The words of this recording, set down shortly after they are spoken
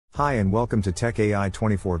Hi and welcome to Tech AI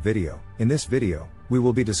 24 video. In this video, we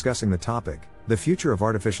will be discussing the topic, the future of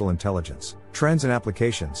artificial intelligence, trends and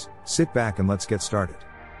applications. Sit back and let's get started.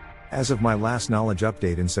 As of my last knowledge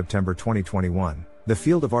update in September 2021, the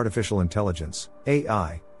field of artificial intelligence,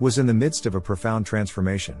 AI, was in the midst of a profound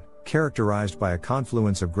transformation, characterized by a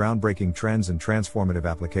confluence of groundbreaking trends and transformative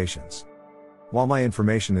applications. While my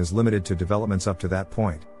information is limited to developments up to that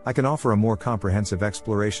point, I can offer a more comprehensive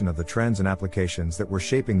exploration of the trends and applications that were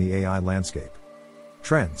shaping the AI landscape.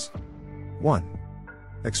 Trends. 1.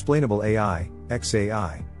 Explainable AI,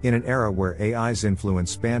 XAI. In an era where AI's influence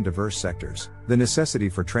spanned diverse sectors, the necessity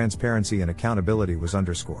for transparency and accountability was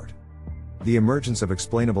underscored. The emergence of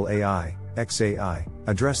explainable AI, XAI,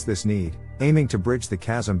 addressed this need, aiming to bridge the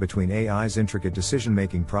chasm between AI's intricate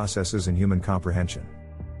decision-making processes and human comprehension.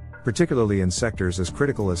 Particularly in sectors as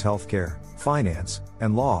critical as healthcare, finance,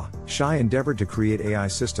 and law, SHI endeavored to create AI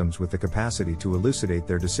systems with the capacity to elucidate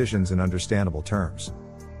their decisions in understandable terms.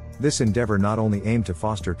 This endeavor not only aimed to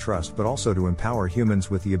foster trust but also to empower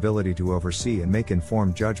humans with the ability to oversee and make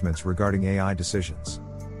informed judgments regarding AI decisions.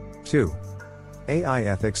 2. AI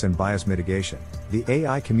ethics and bias mitigation. The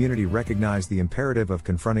AI community recognized the imperative of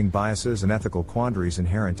confronting biases and ethical quandaries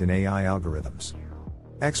inherent in AI algorithms.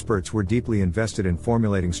 Experts were deeply invested in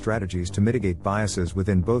formulating strategies to mitigate biases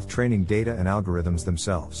within both training data and algorithms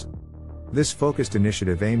themselves. This focused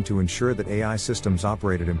initiative aimed to ensure that AI systems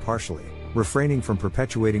operated impartially, refraining from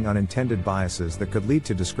perpetuating unintended biases that could lead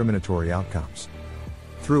to discriminatory outcomes.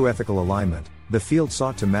 Through ethical alignment, the field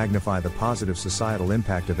sought to magnify the positive societal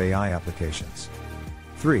impact of AI applications.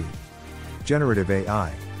 3. Generative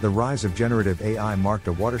AI. The rise of generative AI marked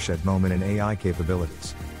a watershed moment in AI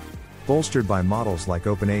capabilities. Bolstered by models like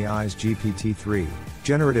OpenAI's GPT-3,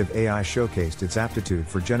 generative AI showcased its aptitude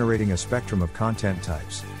for generating a spectrum of content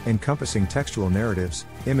types, encompassing textual narratives,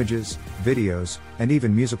 images, videos, and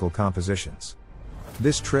even musical compositions.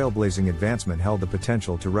 This trailblazing advancement held the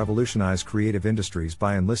potential to revolutionize creative industries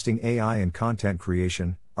by enlisting AI in content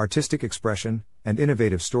creation, artistic expression, and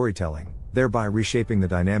innovative storytelling, thereby reshaping the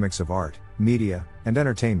dynamics of art, media, and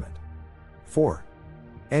entertainment. 4.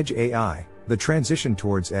 Edge AI. The transition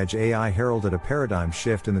towards Edge AI heralded a paradigm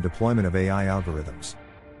shift in the deployment of AI algorithms.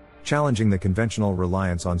 Challenging the conventional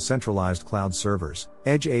reliance on centralized cloud servers,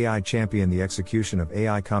 Edge AI championed the execution of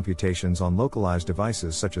AI computations on localized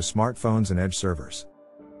devices such as smartphones and edge servers.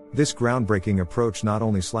 This groundbreaking approach not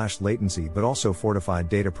only slashed latency but also fortified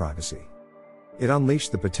data privacy. It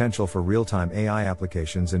unleashed the potential for real-time AI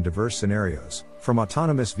applications in diverse scenarios, from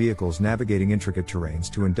autonomous vehicles navigating intricate terrains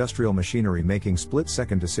to industrial machinery making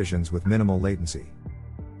split-second decisions with minimal latency.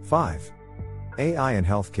 5. AI in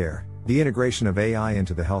healthcare. The integration of AI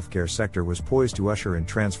into the healthcare sector was poised to usher in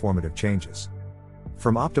transformative changes.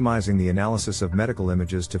 From optimizing the analysis of medical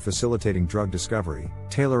images to facilitating drug discovery,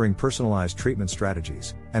 tailoring personalized treatment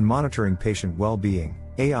strategies, and monitoring patient well-being,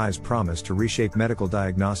 AI's promise to reshape medical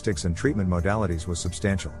diagnostics and treatment modalities was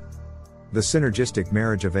substantial. The synergistic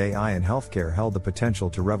marriage of AI and healthcare held the potential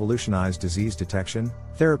to revolutionize disease detection,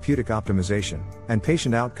 therapeutic optimization, and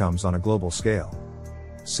patient outcomes on a global scale.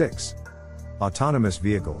 6. Autonomous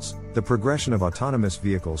vehicles. The progression of autonomous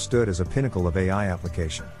vehicles stood as a pinnacle of AI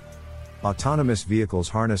application. Autonomous vehicles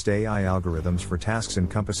harnessed AI algorithms for tasks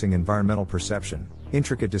encompassing environmental perception,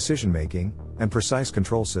 intricate decision-making, and precise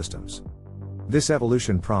control systems. This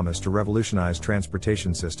evolution promised to revolutionize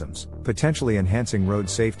transportation systems, potentially enhancing road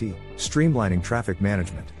safety, streamlining traffic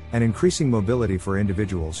management, and increasing mobility for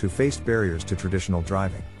individuals who faced barriers to traditional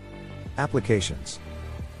driving. Applications.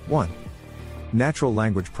 1. Natural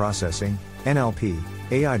language processing, NLP.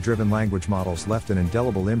 AI-driven language models left an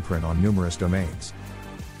indelible imprint on numerous domains.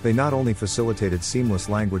 They not only facilitated seamless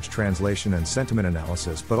language translation and sentiment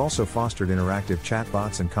analysis but also fostered interactive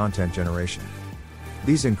chatbots and content generation.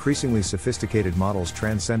 These increasingly sophisticated models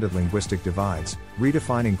transcended linguistic divides,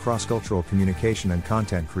 redefining cross-cultural communication and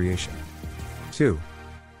content creation. 2.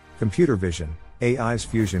 Computer vision. AI's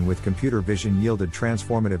fusion with computer vision yielded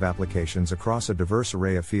transformative applications across a diverse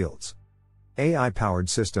array of fields. AI-powered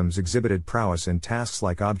systems exhibited prowess in tasks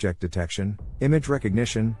like object detection, image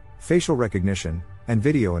recognition, facial recognition, and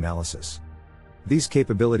video analysis. These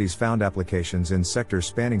capabilities found applications in sectors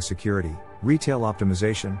spanning security, retail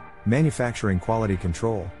optimization, manufacturing quality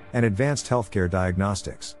control, and advanced healthcare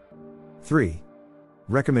diagnostics. 3.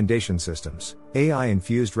 Recommendation systems.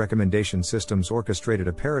 AI-infused recommendation systems orchestrated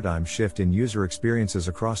a paradigm shift in user experiences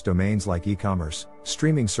across domains like e-commerce,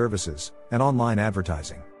 streaming services, and online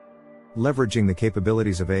advertising. Leveraging the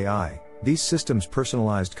capabilities of AI, these systems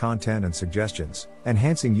personalized content and suggestions,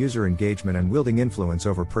 enhancing user engagement and wielding influence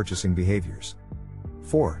over purchasing behaviors.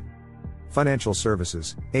 4. Financial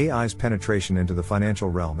services, AI's penetration into the financial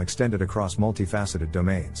realm extended across multifaceted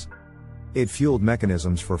domains. It fueled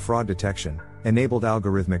mechanisms for fraud detection, enabled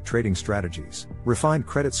algorithmic trading strategies, refined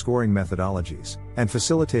credit scoring methodologies, and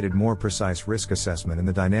facilitated more precise risk assessment in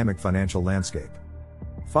the dynamic financial landscape.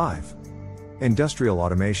 5. Industrial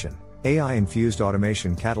automation. AI-infused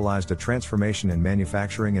automation catalyzed a transformation in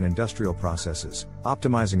manufacturing and industrial processes,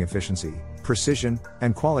 optimizing efficiency, precision,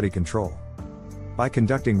 and quality control. By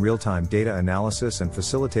conducting real-time data analysis and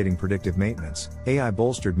facilitating predictive maintenance, AI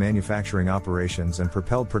bolstered manufacturing operations and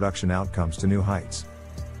propelled production outcomes to new heights.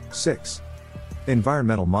 6.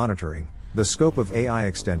 Environmental monitoring. The scope of AI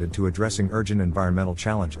extended to addressing urgent environmental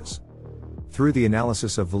challenges. Through the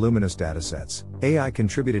analysis of voluminous datasets, AI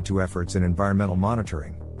contributed to efforts in environmental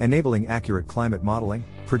monitoring, enabling accurate climate modeling,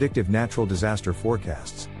 predictive natural disaster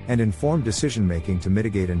forecasts, and informed decision-making to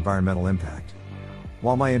mitigate environmental impact.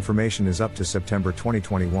 While my information is up to September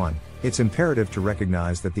 2021, it's imperative to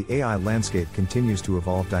recognize that the AI landscape continues to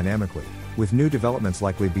evolve dynamically, with new developments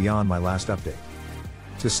likely beyond my last update.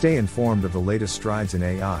 To stay informed of the latest strides in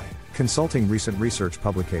AI, consulting recent research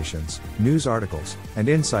publications, news articles, and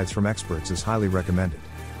insights from experts is highly recommended.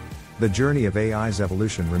 The journey of AI's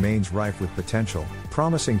evolution remains rife with potential,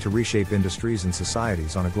 promising to reshape industries and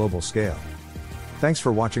societies on a global scale. Thanks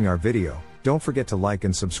for watching our video. Don't forget to like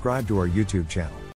and subscribe to our YouTube channel.